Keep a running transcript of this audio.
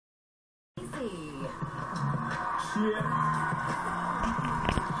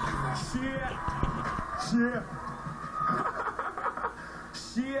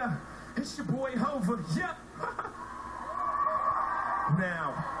Yeah, it's your boy Hova. Yep.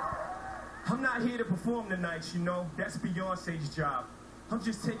 Now, I'm not here to perform tonight, you know. That's Beyonce's job. I'm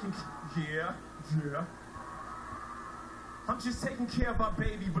just taking I'm just taking care of our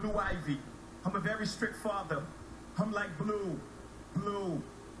baby, Blue Ivy. I'm a very strict father. I'm like, Blue,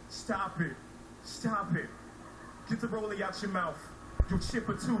 stop it. Get the rollie out your mouth. You'll chip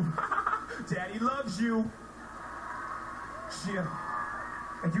her too. Daddy loves you. Yeah.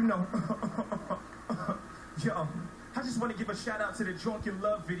 And you know, yo, I just want to give a shout out to the Drunken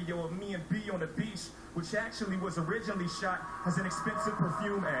Love video of me and B on the beach, which actually was originally shot as an expensive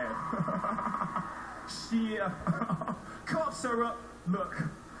perfume ad. Yeah. Cough syrup. Look,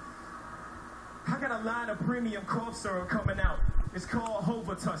 I got a line of premium cough syrup coming out. It's called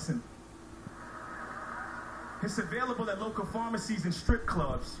Hovatussin. It's available at local pharmacies and strip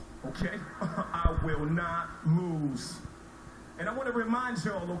clubs, okay? I will not lose. And I want to remind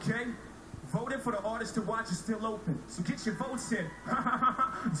y'all, okay? Voting for the artist to watch is still open, so get your votes in.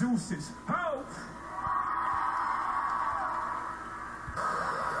 Deuces. Ho!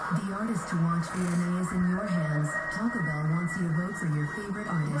 The artist to watch VMA is in your hands. Taco Bell wants you to vote for your favorite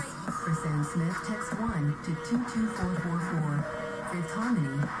artist. For Sam Smith, text 1 to 22444. Fifth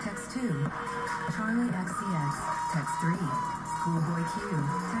Harmony, text 2. Charlie XCX, text 3. Schoolboy Q,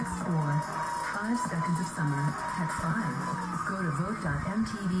 text 4. 5 Seconds of Summer, text 5. Go to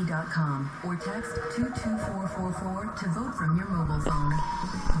vote.mtv.com or text 22444 to vote from your mobile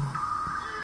phone.